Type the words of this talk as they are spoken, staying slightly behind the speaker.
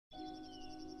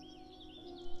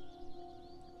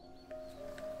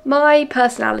My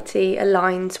personality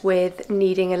aligns with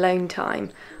needing alone time.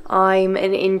 I'm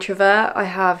an introvert. I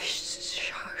have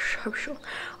social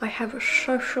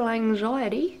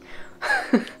anxiety.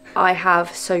 I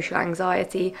have social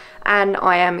anxiety and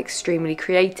I am extremely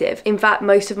creative. In fact,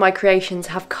 most of my creations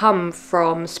have come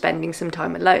from spending some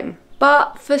time alone.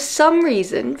 But for some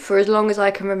reason, for as long as I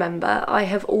can remember, I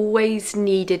have always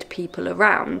needed people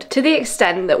around. To the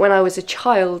extent that when I was a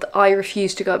child, I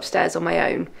refused to go upstairs on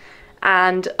my own.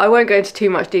 And I won't go into too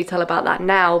much detail about that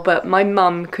now, but my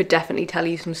mum could definitely tell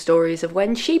you some stories of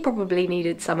when she probably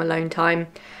needed some alone time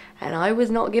and I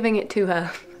was not giving it to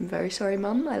her. I'm very sorry,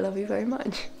 Mum, I love you very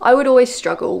much. I would always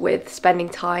struggle with spending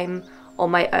time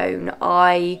on my own.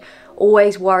 I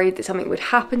always worried that something would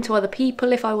happen to other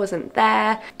people if I wasn't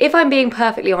there. If I'm being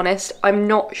perfectly honest, I'm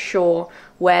not sure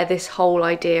where this whole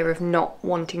idea of not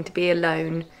wanting to be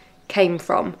alone came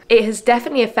from. It has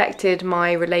definitely affected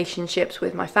my relationships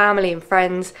with my family and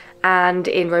friends and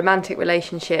in romantic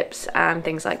relationships and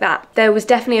things like that. There was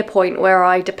definitely a point where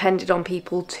I depended on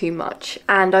people too much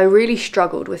and I really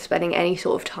struggled with spending any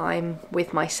sort of time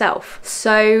with myself.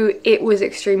 So it was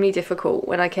extremely difficult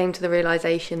when I came to the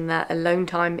realization that alone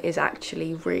time is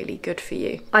actually really good for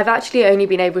you. I've actually only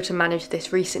been able to manage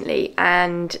this recently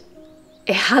and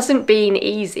it hasn't been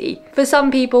easy. For some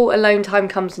people, alone time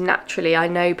comes naturally. I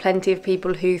know plenty of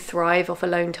people who thrive off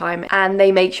alone time and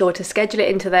they make sure to schedule it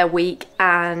into their week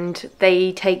and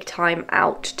they take time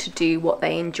out to do what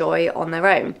they enjoy on their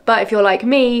own. But if you're like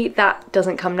me, that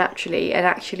doesn't come naturally and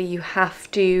actually you have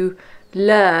to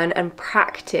learn and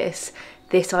practice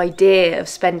this idea of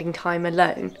spending time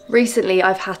alone. Recently,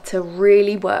 I've had to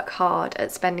really work hard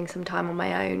at spending some time on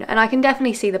my own and I can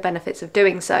definitely see the benefits of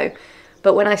doing so.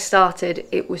 But when I started,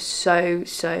 it was so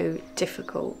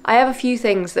difficult. I have a few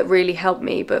things that really helped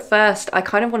me, but first I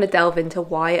kind of want to delve into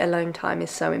why alone time is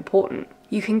so important.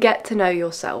 You can get to know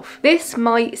yourself. This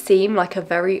might seem like a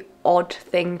very odd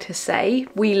thing to say.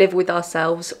 We live with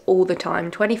ourselves all the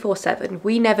time, 24/7.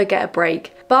 We never get a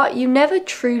break, but you never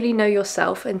truly know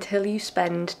yourself until you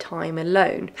spend time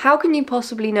alone. How can you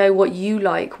possibly know what you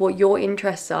like, what your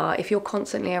interests are, if you're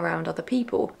constantly around other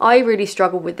people? I really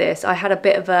struggled with this. I had a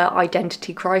bit of an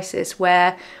identity crisis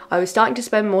where I was starting to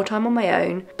spend more time on my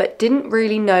own, but didn't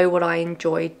really know what I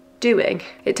enjoyed doing.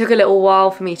 It took a little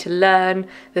while for me to learn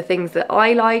the things that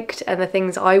I liked and the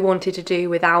things I wanted to do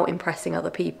without impressing other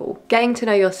people. Getting to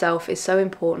know yourself is so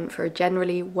important for a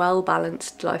generally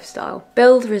well-balanced lifestyle.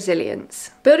 Build resilience.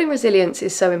 Building resilience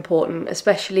is so important,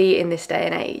 especially in this day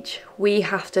and age. We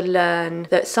have to learn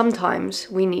that sometimes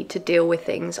we need to deal with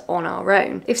things on our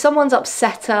own. If someone's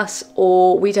upset us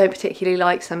or we don't particularly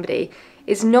like somebody,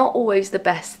 it's not always the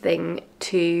best thing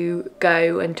to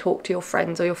go and talk to your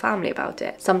friends or your family about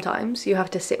it. Sometimes you have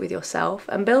to sit with yourself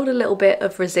and build a little bit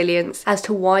of resilience as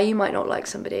to why you might not like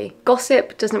somebody.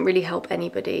 Gossip doesn't really help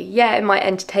anybody. Yeah, it might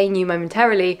entertain you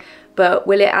momentarily, but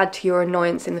will it add to your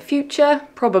annoyance in the future?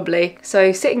 Probably.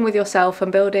 So sitting with yourself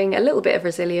and building a little bit of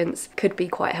resilience could be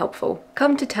quite helpful.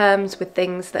 Come to terms with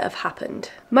things that have happened.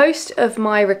 Most of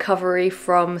my recovery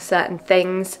from certain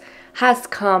things has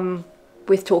come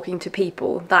with talking to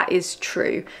people. That is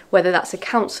true. Whether that's a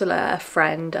counsellor, a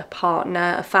friend, a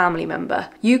partner, a family member.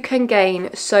 You can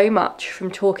gain so much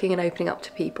from talking and opening up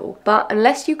to people. But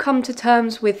unless you come to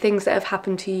terms with things that have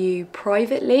happened to you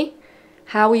privately,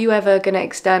 how are you ever going to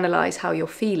externalise how you're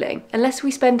feeling? Unless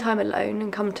we spend time alone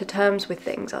and come to terms with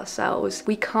things ourselves,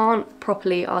 we can't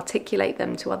properly articulate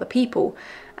them to other people.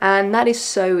 And that is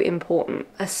so important,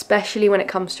 especially when it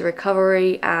comes to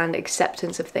recovery and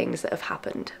acceptance of things that have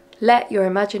happened. Let your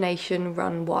imagination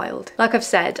run wild. Like I've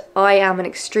said, I am an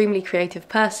extremely creative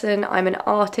person, I'm an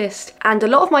artist, and a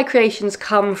lot of my creations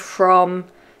come from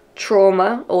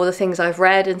trauma or the things I've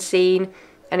read and seen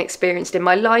and experienced in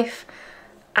my life.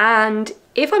 And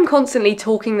if I'm constantly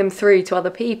talking them through to other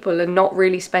people and not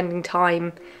really spending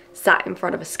time sat in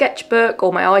front of a sketchbook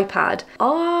or my iPad,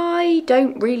 I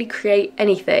don't really create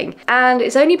anything. And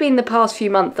it's only been the past few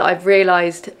months that I've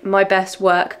realised my best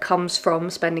work comes from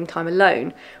spending time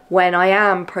alone, when I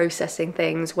am processing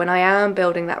things, when I am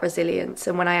building that resilience,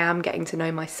 and when I am getting to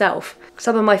know myself.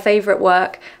 Some of my favourite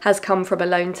work has come from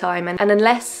alone time, and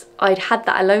unless I'd had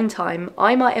that alone time,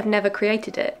 I might have never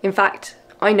created it. In fact,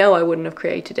 I know I wouldn't have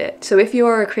created it. So if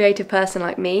you're a creative person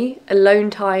like me, alone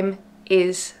time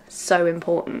is so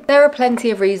important. There are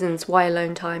plenty of reasons why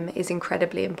alone time is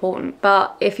incredibly important,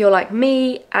 but if you're like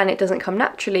me and it doesn't come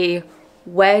naturally,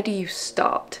 where do you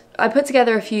start? I put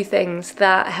together a few things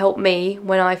that helped me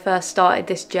when I first started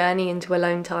this journey into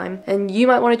alone time, and you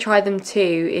might want to try them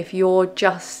too if you're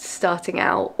just starting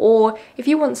out or if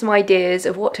you want some ideas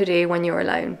of what to do when you're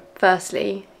alone.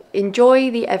 Firstly, Enjoy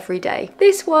the everyday.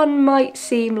 This one might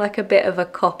seem like a bit of a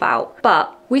cop-out,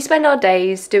 but we spend our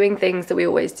days doing things that we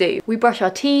always do. We brush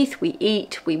our teeth, we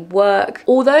eat, we work.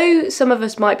 Although some of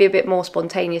us might be a bit more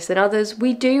spontaneous than others,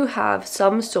 we do have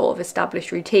some sort of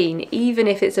established routine, even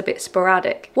if it's a bit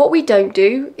sporadic. What we don't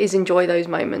do is enjoy those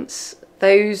moments,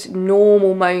 those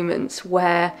normal moments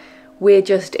where we're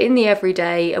just in the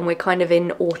everyday and we're kind of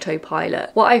in autopilot.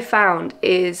 What I found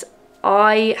is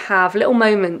I have little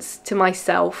moments to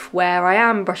myself where I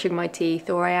am brushing my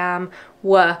teeth or I am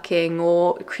working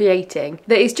or creating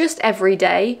that is just every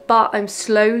day, but I'm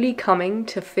slowly coming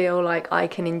to feel like I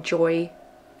can enjoy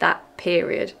that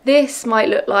period. This might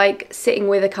look like sitting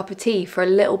with a cup of tea for a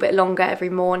little bit longer every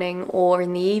morning or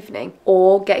in the evening,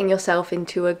 or getting yourself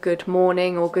into a good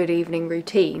morning or good evening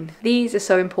routine. These are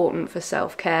so important for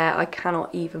self-care, I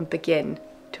cannot even begin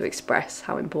to express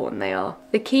how important they are.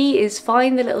 The key is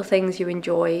find the little things you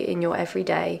enjoy in your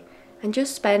everyday and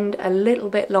just spend a little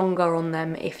bit longer on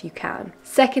them if you can.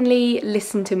 Secondly,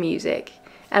 listen to music.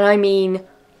 And I mean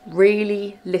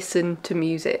really listen to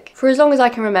music. For as long as I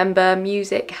can remember,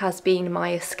 music has been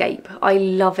my escape. I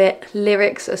love it.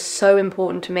 Lyrics are so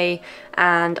important to me,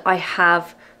 and I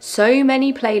have so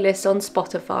many playlists on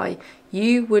Spotify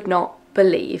you would not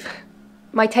believe.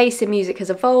 My taste in music has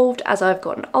evolved as I've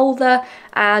gotten older,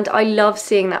 and I love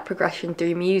seeing that progression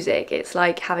through music. It's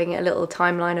like having a little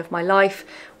timeline of my life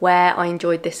where I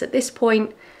enjoyed this at this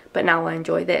point, but now I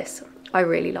enjoy this. I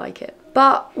really like it.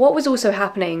 But what was also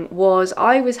happening was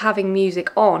I was having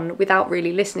music on without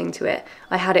really listening to it.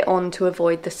 I had it on to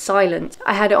avoid the silence.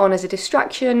 I had it on as a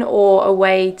distraction or a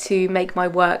way to make my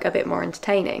work a bit more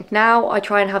entertaining. Now I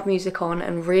try and have music on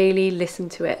and really listen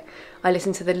to it. I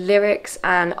listen to the lyrics,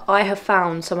 and I have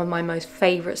found some of my most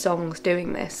favourite songs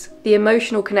doing this. The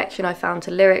emotional connection I found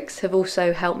to lyrics have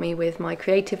also helped me with my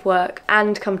creative work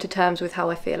and come to terms with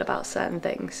how I feel about certain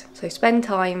things. So spend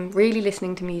time really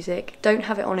listening to music, don't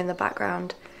have it on in the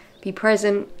background, be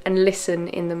present and listen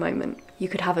in the moment. You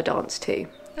could have a dance too,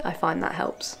 I find that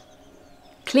helps.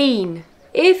 Clean.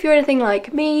 If you're anything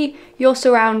like me, your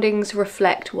surroundings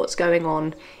reflect what's going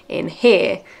on in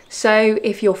here. So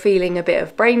if you're feeling a bit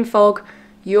of brain fog,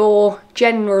 your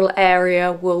general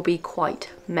area will be quite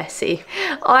messy.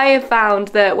 I have found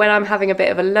that when I'm having a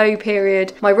bit of a low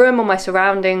period, my room or my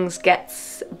surroundings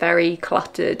gets very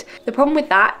cluttered. The problem with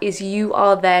that is you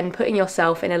are then putting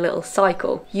yourself in a little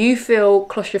cycle. You feel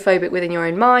claustrophobic within your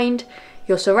own mind,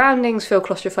 your surroundings feel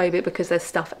claustrophobic because there's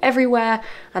stuff everywhere,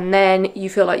 and then you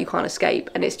feel like you can't escape,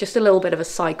 and it's just a little bit of a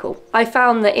cycle. I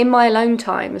found that in my alone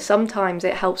time, sometimes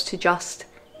it helps to just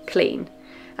clean.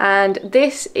 And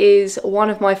this is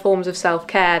one of my forms of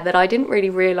self-care that I didn't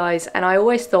really realise and I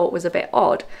always thought was a bit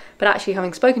odd, but actually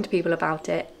having spoken to people about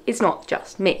it, it's not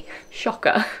just me.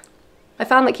 Shocker. I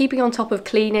found that keeping on top of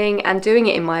cleaning and doing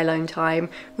it in my alone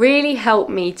time really helped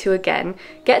me to, again,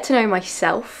 get to know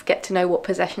myself, get to know what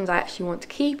possessions I actually want to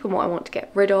keep and what I want to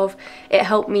get rid of. It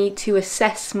helped me to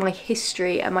assess my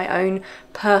history and my own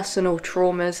personal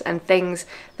traumas and things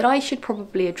that I should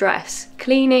probably address.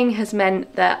 Cleaning has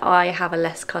meant that I have a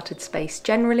less cluttered space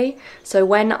generally, so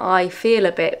when I feel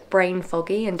a bit brain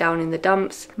foggy and down in the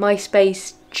dumps, my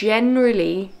space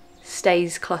generally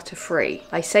stays clutter-free.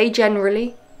 I say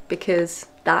generally, because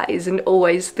that isn't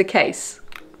always the case.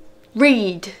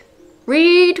 Read.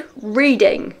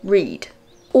 Reading.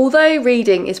 Although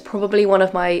reading is probably one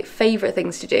of my favourite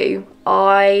things to do,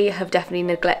 I have definitely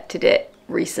neglected it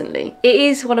recently. It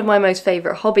is one of my most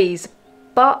favourite hobbies,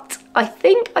 but I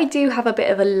think I do have a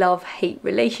bit of a love-hate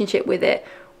relationship with it,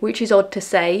 which is odd to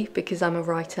say because I'm a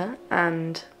writer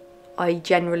and I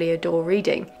generally adore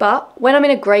reading. But when I'm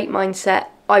in a great mindset,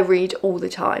 I read all the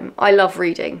time. I love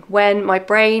reading. When my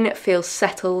brain feels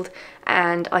settled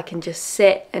and I can just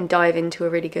sit and dive into a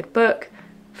really good book,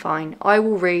 fine, I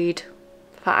will read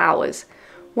for hours.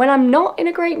 When I'm not in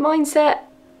a great mindset,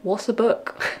 what's a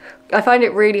book? I find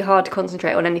it really hard to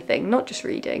concentrate on anything, not just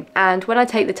reading. And when I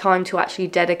take the time to actually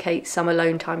dedicate some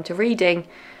alone time to reading,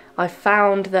 I've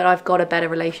found that I've got a better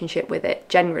relationship with it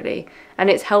generally, and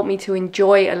it's helped me to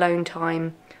enjoy alone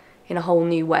time in a whole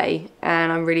new way,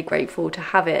 and I'm really grateful to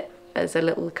have it as a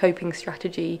little coping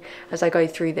strategy as I go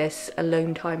through this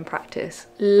alone time practice.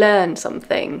 Learn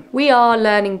something. We are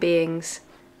learning beings,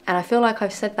 and I feel like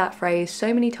I've said that phrase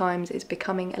so many times it's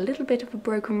becoming a little bit of a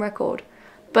broken record,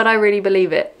 but I really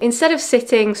believe it. Instead of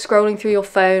sitting scrolling through your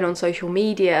phone on social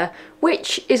media,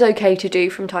 which is okay to do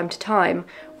from time to time,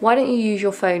 why don't you use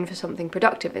your phone for something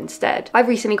productive instead? I've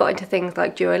recently got into things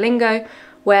like Duolingo,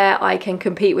 where I can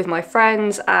compete with my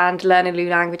friends and learn a new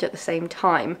language at the same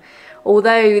time.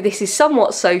 Although this is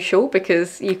somewhat social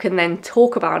because you can then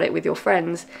talk about it with your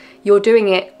friends, you're doing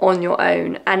it on your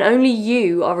own, and only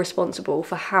you are responsible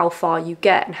for how far you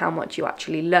get and how much you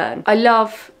actually learn. I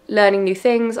love learning new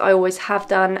things, I always have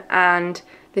done, and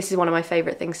this is one of my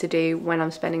favourite things to do when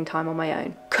I'm spending time on my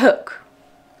own. Cook.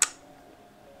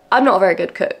 I'm not a very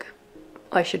good cook.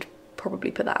 I should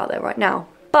probably put that out there right now.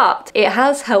 But it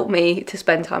has helped me to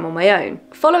spend time on my own.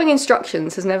 Following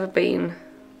instructions has never been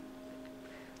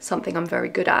something I'm very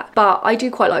good at, but I do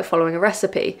quite like following a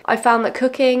recipe. I found that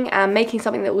cooking and making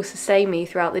something that will sustain me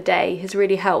throughout the day has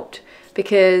really helped,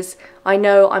 because I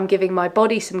know I'm giving my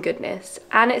body some goodness,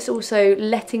 and it's also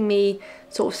letting me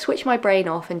sort of switch my brain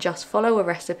off and just follow a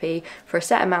recipe for a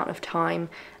set amount of time.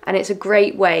 And it's a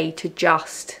great way to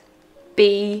just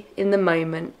be in the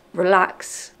moment,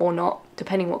 relax or not,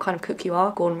 depending what kind of cook you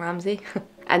are, Gordon Ramsay,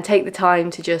 and take the time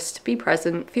to just be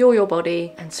present, feel your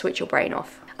body and switch your brain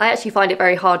off. I actually find it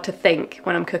very hard to think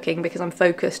when I'm cooking because I'm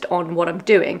focused on what I'm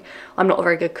doing. I'm not a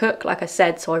very good cook, like I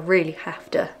said, so I really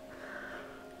have to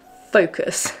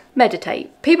focus.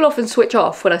 Meditate. People often switch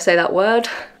off when I say that word.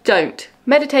 Don't.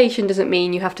 Meditation doesn't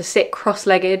mean you have to sit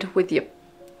cross-legged with your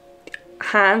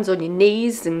hands on your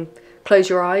knees and close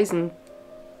your eyes and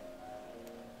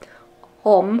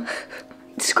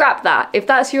Scrap that. If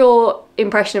that's your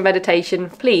impression of meditation,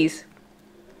 please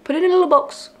put it in a little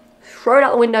box, throw it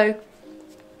out the window.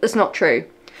 That's not true.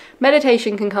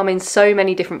 Meditation can come in so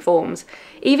many different forms,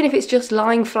 even if it's just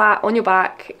lying flat on your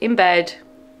back in bed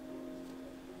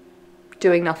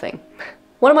doing nothing.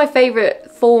 One of my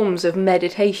favourite forms of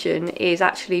meditation is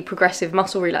actually progressive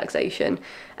muscle relaxation,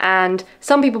 and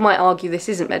some people might argue this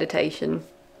isn't meditation.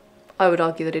 I would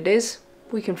argue that it is.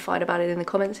 We can fight about it in the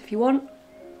comments if you want.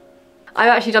 I've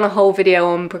actually done a whole video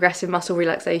on progressive muscle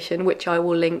relaxation, which I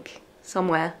will link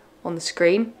somewhere on the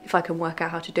screen if I can work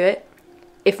out how to do it.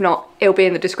 If not, it'll be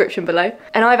in the description below.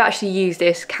 And I've actually used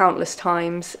this countless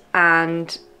times,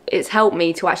 and it's helped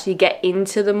me to actually get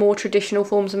into the more traditional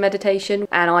forms of meditation,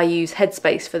 and I use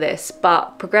Headspace for this,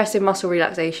 but progressive muscle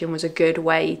relaxation was a good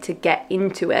way to get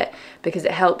into it because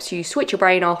it helps you switch your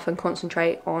brain off and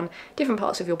concentrate on different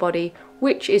parts of your body,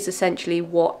 which is essentially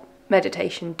what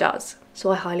meditation does.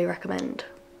 So I highly recommend.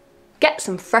 Get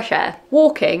some fresh air.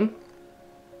 Walking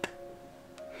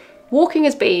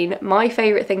has been my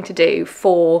favourite thing to do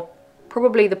for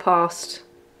probably the past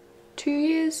 2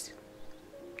 years,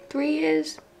 3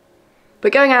 years.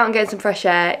 But going out and getting some fresh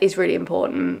air is really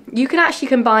important. You can actually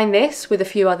combine this with a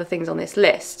few other things on this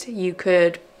list. You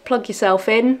could plug yourself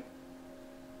in.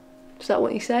 Is that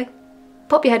what you say?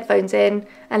 Pop your headphones in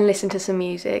and listen to some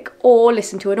music, or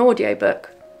listen to an audiobook,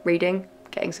 reading,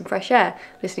 getting some fresh air,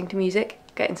 listening to music,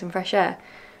 getting some fresh air.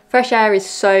 Fresh air is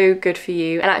so good for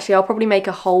you, and actually I'll probably make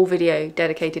a whole video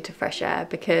dedicated to fresh air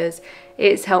because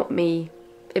it's helped me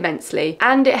immensely,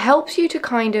 and it helps you to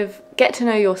kind of get to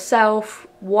know yourself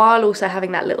while also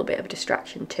having that little bit of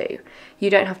distraction too. You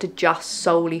don't have to just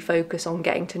solely focus on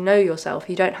getting to know yourself.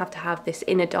 You don't have to have this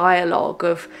inner dialogue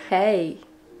of, hey,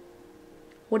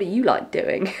 what do you like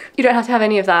doing? You don't have to have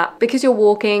any of that because you're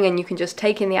walking, and you can just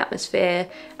take in the atmosphere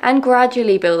and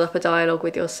gradually build up a dialogue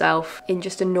with yourself in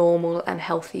just a normal and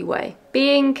healthy way.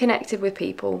 Being connected with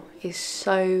people is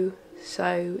so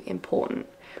important.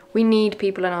 We need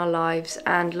people in our lives,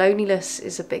 and loneliness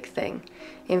is a big thing.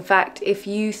 In fact, if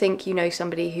you think you know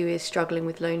somebody who is struggling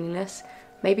with loneliness,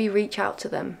 maybe reach out to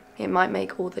them. It might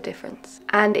make all the difference.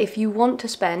 And if you want to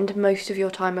spend most of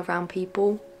your time around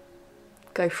people,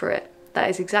 go for it. That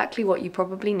is exactly what you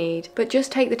probably need. But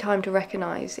just take the time to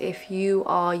recognise if you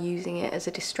are using it as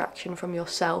a distraction from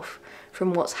yourself,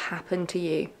 from what's happened to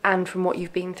you, and from what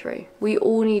you've been through. We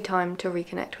all need time to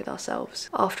reconnect with ourselves.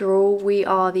 After all, we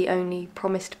are the only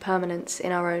promised permanence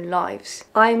in our own lives.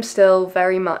 I'm still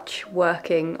very much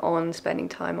working on spending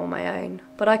time on my own,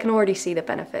 but I can already see the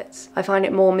benefits. I find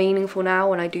it more meaningful now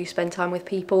when I do spend time with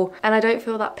people, and I don't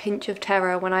feel that pinch of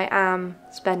terror when I am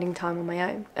spending time on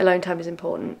my own. Alone time is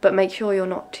important, but make sure you're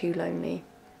not too lonely.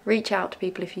 Reach out to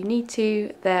people if you need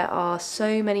to. There are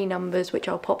so many numbers which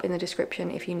I'll pop in the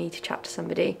description if you need to chat to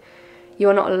somebody. You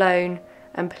are not alone,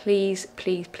 and please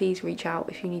reach out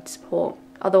if you need support.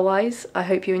 Otherwise, I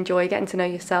hope you enjoy getting to know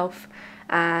yourself,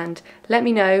 and let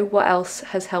me know what else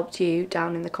has helped you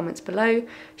down in the comments below.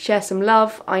 Share some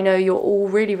love. I know you're all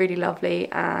really lovely,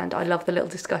 and I love the little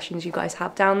discussions you guys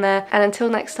have down there. And until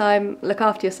next time, look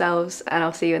after yourselves, and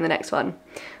I'll see you in the next one.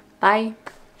 Bye.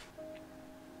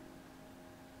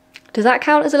 Does that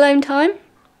count as alone time?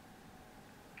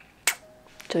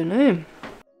 Don't know.